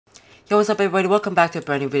Yo, what's up everybody, welcome back to a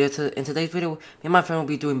brand new video. In today's video, me and my friend will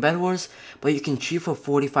be doing BedWars, but you can cheat for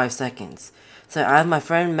 45 seconds. So I have my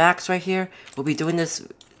friend Max right here. We'll be doing this.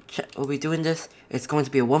 It's going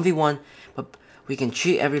to be a 1v1, but we can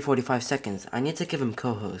cheat every 45 seconds. I need to give him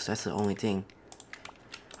co-host, that's the only thing.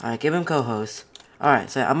 Alright, give him co-host. Alright,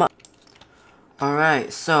 so I'm up.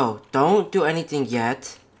 Alright, so don't do anything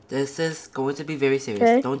yet. This is going to be very serious.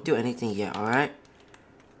 Okay. Don't do anything yet, alright?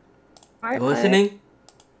 You listening?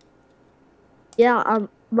 Yeah,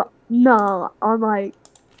 no,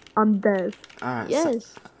 I'm deaf. Alright,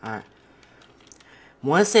 Yes. Alright.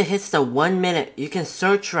 Once it hits the 1 minute, you can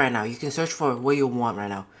search right now. You can search for what you want right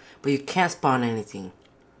now. But you can't spawn anything.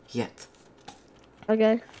 Yet.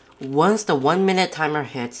 Okay. Once the 1 minute timer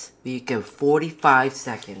hits, you get 45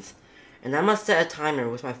 seconds. And I'm gonna set a timer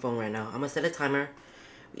with my phone right now. I'm gonna set a timer.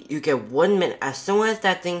 You get 1 minute. As soon as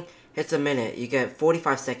that thing hits a minute, you get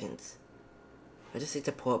 45 seconds. I just need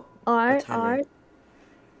to pull up the timer. Alright.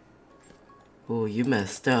 Oh, you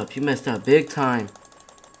messed up. You messed up big time.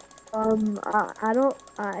 I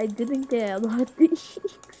didn't get a lot of these.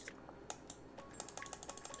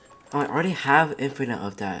 Oh, I already have infinite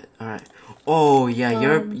of that. Alright. Oh yeah,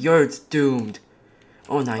 you're doomed.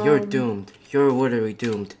 Oh no, you're doomed. You're literally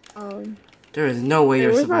doomed. There is no way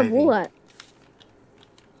you're surviving. Where's my wool at?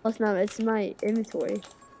 Oh, it's not. It's my inventory.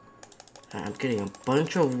 I'm getting a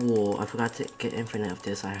bunch of wool. I forgot to get infinite of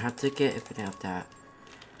this. I have to get infinite of that.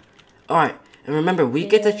 Alright, and remember, we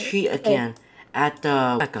get to cheat again at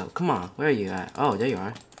the... Back up. Come on, where are you at? Oh, there you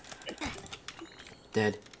are.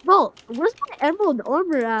 Dead. Bro, where's my emerald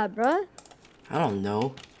armor at, bruh? I don't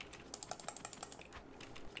know.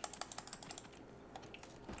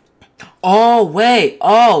 Oh, wait.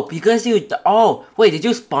 Oh, because you... Oh, wait, did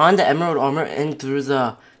you spawn the emerald armor in through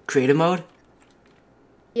the creative mode?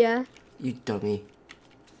 Yeah. You dummy.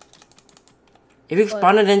 If you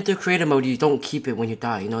spawn it into creative mode, you don't keep it when you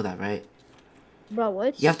die. You know that, right? Bro,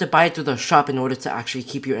 what? You have to buy it through the shop in order to actually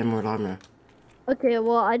keep your emerald armor. Okay,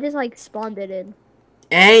 well, I just, like, spawned it in.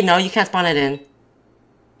 Hey, no, you can't spawn it in.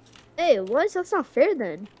 Hey, what? That's not fair,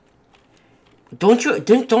 then. Didn't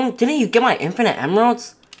you get my infinite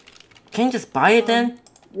emeralds? Can't you just buy it then?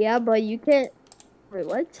 Yeah, but you can't... Wait,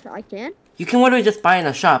 what? I can? You can literally just buy it in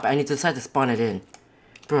a shop and you decide to spawn it in.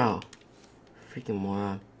 Bro. Freaking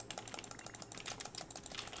moron.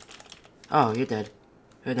 Oh, you're dead.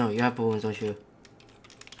 No, you have balloons, don't you?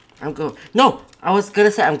 No! I was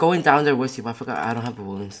gonna say I'm going down there with you, but I forgot I don't have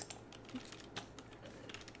balloons.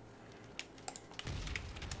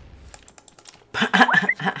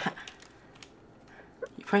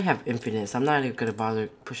 You probably have infinite, so I'm not even gonna bother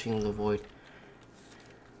pushing in the void.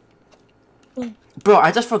 Bro,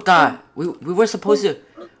 I just forgot. We were supposed to...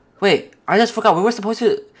 Wait, I just forgot. We were supposed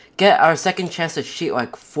to get our second chance to cheat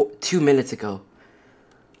like 2 minutes ago.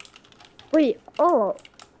 Wait, oh.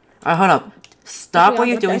 Alright, hold up. Stop what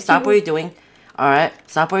you're doing. Stop what you're doing. Alright,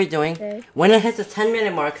 stop what you're doing. Okay. When it hits the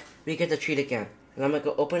 10-minute mark, we get to cheat again. And I'm gonna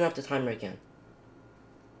go open up the timer again.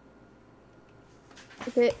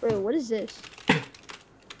 Okay, wait, what is this?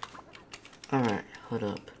 Alright, hold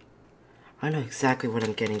up. I know exactly what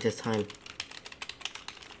I'm getting this time.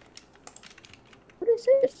 What is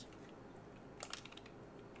this?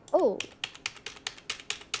 Oh.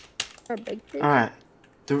 Our big thing? Alright.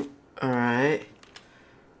 Alright.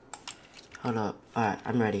 Hold up. Alright,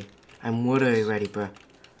 I'm ready. I'm literally ready, bro.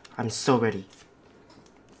 I'm so ready.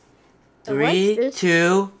 3,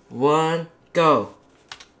 2, 1, go.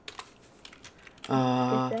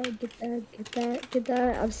 Get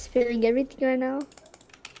that. I'm spilling everything right now.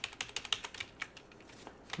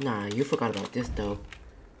 Nah, you forgot about this though.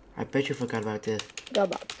 I bet you forgot about this. Forgot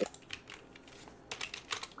about this.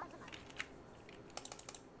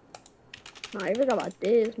 Nah, I forgot about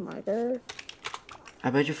this, my god. I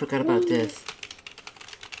bet you forgot about this.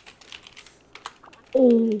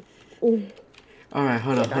 Oh. Alright,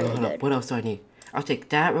 hold up. What else do I need? I'll take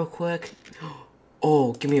that real quick.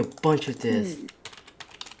 Oh, give me a bunch of this.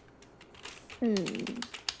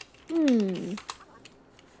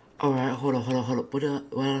 Alright, hold up. What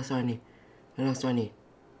else do I need?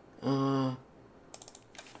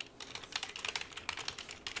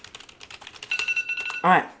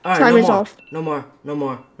 Alright, Timer's off. No more.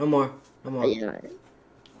 Yeah.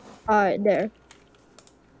 Alright, there.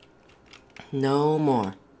 No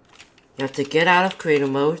more. You have to get out of creative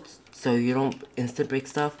mode so you don't instant break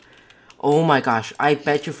stuff. Oh my gosh, I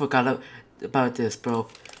bet you forgot about this, bro.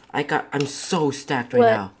 I'm so stacked right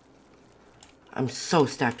now. I'm so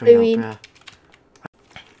stacked right now, bro.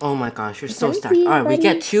 Oh my gosh, you're so stacked. Alright, we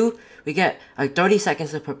get like 30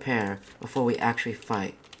 seconds to prepare before we actually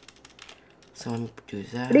fight. So I'm do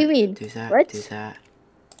that. What do you mean? Do that. What? Do that.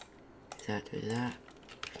 Do that.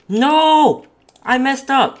 No! I messed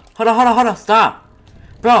up. Hold on. Stop.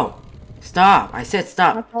 Bro. Stop. I said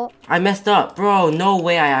stop. I messed up. Bro, no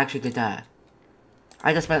way I actually did that.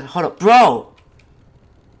 I just messed. Hold up. Bro!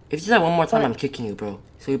 If you do that one more time, I'm kicking you, bro.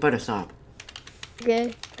 So you better stop.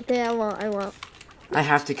 Okay. Okay, I won't. I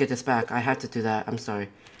have to get this back. I have to do that. I'm sorry.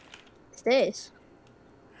 Stays.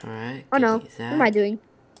 Alright. Oh no. What am I doing?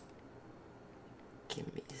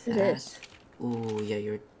 Give me Who's that. this? Ooh, yeah,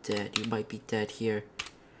 you're dead. You might be dead here.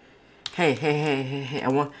 Hey. I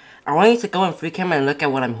want you to go in free cam and look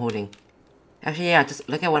at what I'm holding. Actually, yeah, just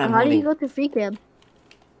look at what I'm How do holding. you go to free cam?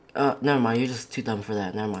 Never mind. You're just too dumb for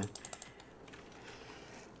that. Never mind.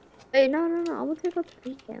 Wait, no. I want to go to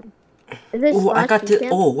free cam. Is this I got free to.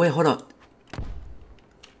 cam? Oh, wait, hold up.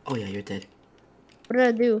 Oh, yeah, you're dead. What did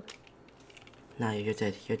I do? Nah, you're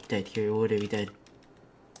dead. You're dead. You're literally dead.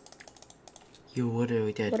 You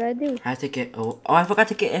literally dead. What did I do? I have to get. Oh, I forgot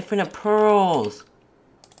to get infinite pearls.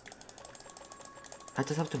 I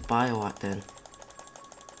just have to buy a lot then.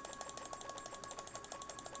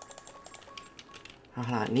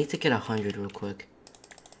 I need to get 100 real quick.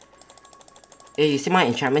 Hey, you see my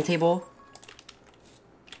enchantment table?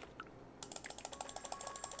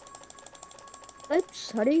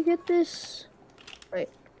 Let's. How do you get this? Wait.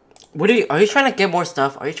 Are you trying to get more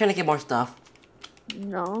stuff? Are you trying to get more stuff?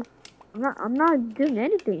 No. I'm not doing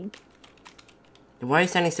anything. Then why are you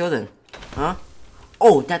standing still then? Huh?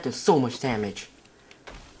 Oh, that does so much damage.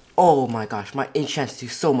 Oh my gosh, my enchants do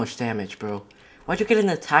so much damage, bro. Why'd you get an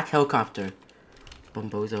attack helicopter?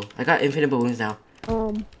 Bumbozo. I got infinite balloons now.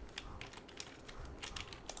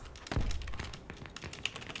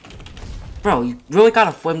 Bro, you really got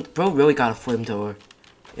a flamethrower.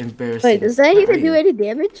 Embarrassing. Wait, does that even do any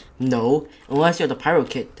damage? No. Unless you're the pyro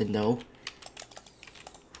kit, then no.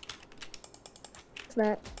 What's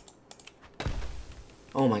that?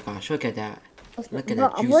 Oh my gosh, look at that. Look at No,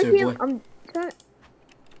 that juicer, boy. I'm trying.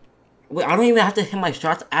 Wait, I don't even have to hit my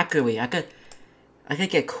shots accurately. I could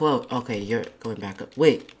get close. Okay, you're going back up.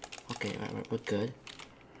 Wait. Okay, right, we're good.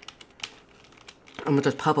 I'm gonna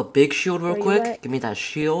just pop a big shield real quick. Give me that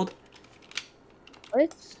shield.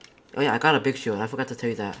 What? Oh yeah, I got a big shield. I forgot to tell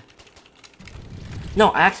you that.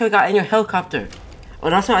 No, I actually got in your helicopter. Oh,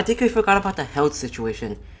 and also, I think we forgot about the health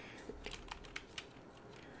situation.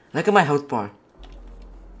 Look at my health bar.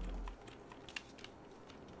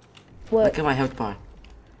 What? Look at my health bar.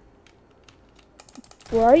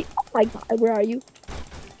 Where are you? Oh my god, where are you?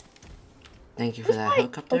 Thank you for that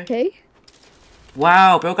helicopter. Okay.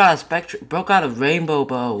 Wow, bro got a spectrum. Bro got a rainbow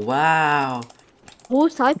bow. Wow.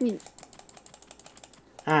 Who's typing?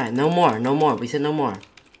 Alright, no more. We said no more.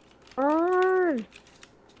 On.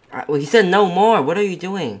 Alright, well, he said no more. What are you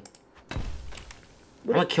doing?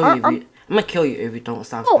 I'm gonna kill you. I'm gonna kill you if you don't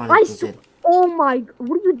stop spawning. Oh my!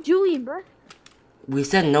 What are you doing, bro? We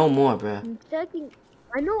said no more, bro. I'm checking.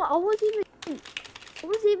 I know. I wasn't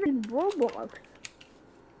even in Roblox.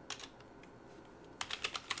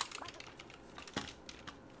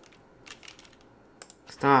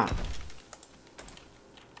 Stop.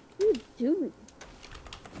 What are you doing?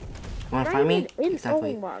 Wanna fight me?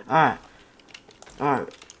 Exactly. Alright.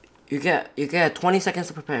 You get 20 seconds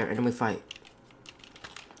to prepare and then we fight.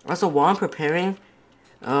 Also, while I'm preparing,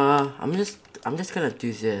 I'm just gonna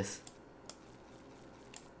do this.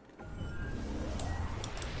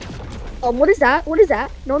 What is that? What is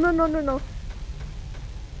that? No.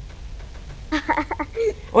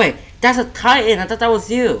 Wait, that's a Titan. I thought that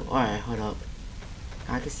was you. Alright, hold up.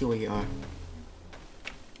 I can see where you are.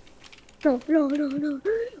 No.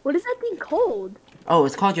 What is that thing called? Oh,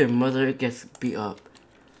 it's called Your Mother Gets Beat Up.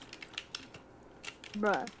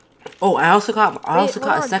 Bruh. Oh, I also got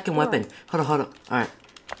a second weapon. Hold up. Alright.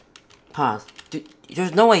 Pause. Dude,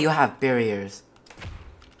 there's no way you have barriers.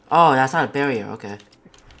 Oh, that's not a barrier. Okay.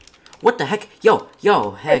 What the heck? Yo,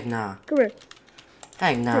 heck nah. Come here.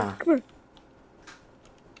 Heck nah. Come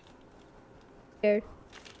here.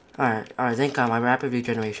 Alright, thank God my rapid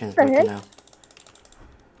regeneration is working now.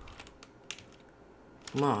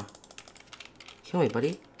 Come on. Kill me,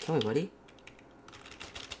 buddy.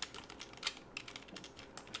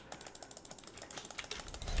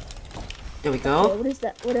 There we go. Okay, what is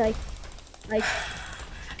that? What did I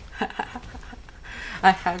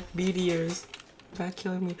I have meteors. Not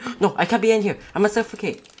killing me. No, I can't be in here. I'm gonna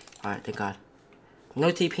suffocate. Alright, thank God. No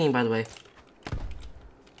TPing, by the way.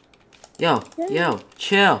 Yo,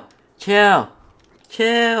 chill.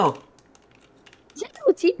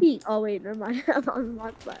 TP. Oh wait, never mind. I'm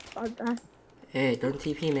not. Hey, don't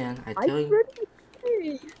TP, man. I tell you.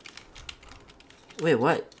 Wait,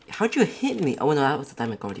 what? How'd you hit me? Oh no, that was the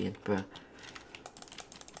Diamond Guardian, bruh.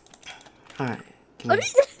 Alright.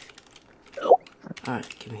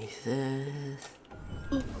 Alright, give me this.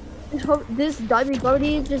 This diving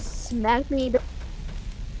guardian just smacked me.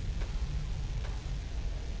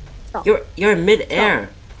 Stop. You're in mid-air.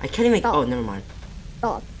 I can't even. Stop. Oh, never mind.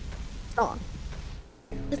 Stop. Stop.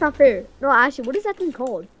 It's not fair. No, actually, what is that thing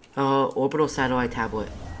called? Orbital satellite tablet.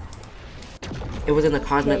 It was in the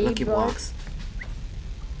Cosmic Okay, Lucky bro. Box.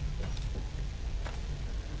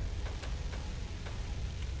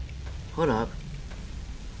 Hold up.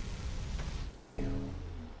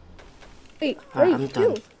 Wait, Alright, wait, I'm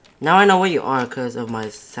done. you. Now I know where you are because of my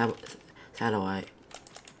satellite.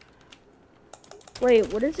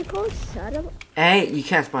 Wait, what is it called? Satellite? Hey, you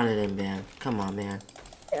can't spawn it in, man. Come on, man.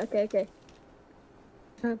 Okay.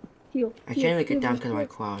 Heal. I can't even get down because of my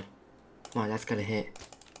cloud. Come on, that's gonna hit.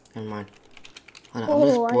 Never mind. Hold on, I'm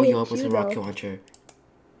gonna just blow you up with a rocket launcher.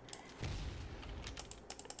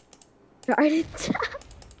 Darn it.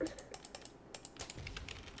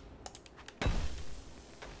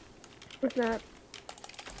 What's that?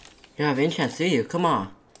 Yeah, I have any chance to see you. Come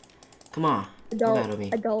on. Come on. Come battle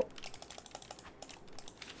me. Adult.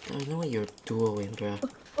 I know what you're doing, bro.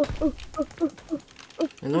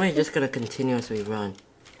 I know you're just gonna continuously run.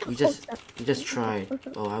 You just tried.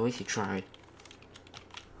 Oh, at least you tried.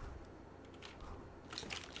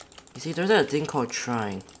 You see, there's a thing called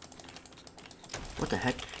trying. What the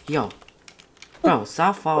heck? Yo. Bro,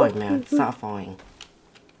 stop falling, man. Stop falling.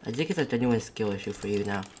 I think it's a genuine skill issue for you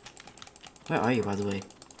now. Where are you, by the way?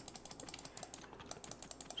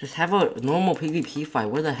 Just have a normal PvP fight.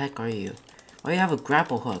 Where the heck are you? Why do you have a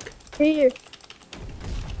grapple hook? Here.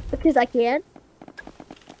 Because I can.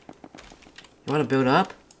 You wanna build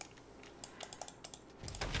up?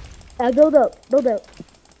 Build up. Build up.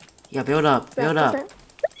 Yeah, build up. Build up.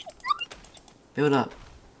 Build up.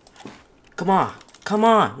 Come on. Come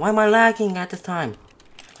on. Why am I lagging at this time?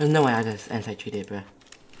 There's no way I just anti-cheated, bruh.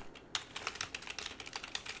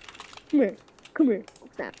 Come here. Come here.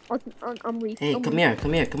 Snap. I'm weak. Hey, I'm come weak. here.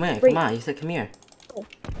 Come here. Come here. Wait. Come on. You said come here.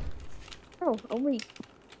 Oh, I'm weak.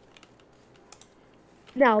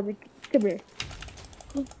 Now, come here.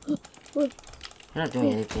 You're not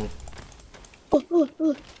doing anything.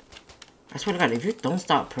 I swear to God, if you don't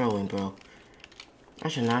stop proing, bro, I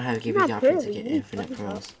should not have given you the option to get infinite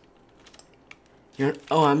pros. You're.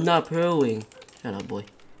 Oh, I'm not proing. Shut up, boy.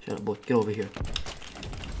 Shut up, boy. Get over here.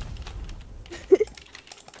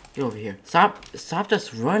 Get over here. Stop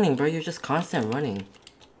just running, bro. You're just constant running.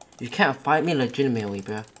 You can't fight me legitimately,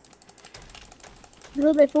 bro.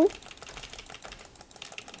 Little bit full.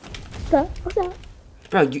 What's that?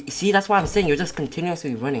 Bro, you see, that's why I'm saying you're just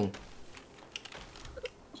continuously running.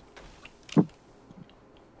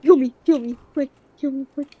 Kill me. Quick. Kill me,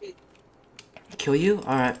 quick. Kill you?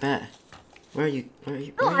 Alright, bet. Where are you?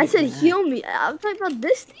 No, I said heal me. I'm talking about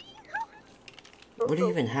this thing. What do you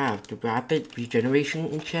even have? The rapid regeneration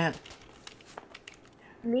in chat?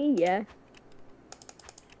 Me, yeah.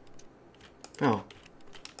 Bro.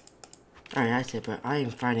 Alright, I said, bro. I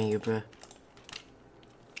ain't fighting you, bro.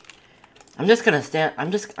 I'm just gonna stay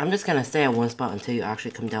at one spot until you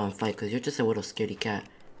actually come down and fight, cause you're just a little scaredy cat.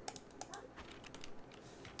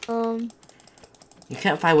 You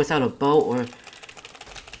can't fight without a bow or.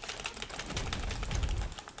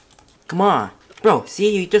 Come on, bro.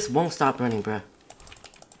 See, you just won't stop running, bro.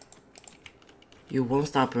 You won't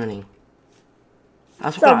stop running. I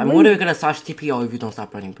swear, I'm literally gonna slash TPO if you don't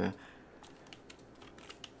stop running, bro.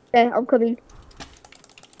 Yeah, I'm coming.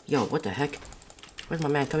 Yo, what the heck? Where's my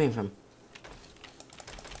man coming from?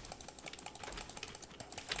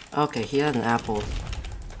 Okay, he has an apple.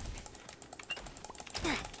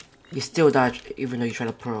 You still dodge even though you try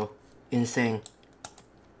to pro. Insane.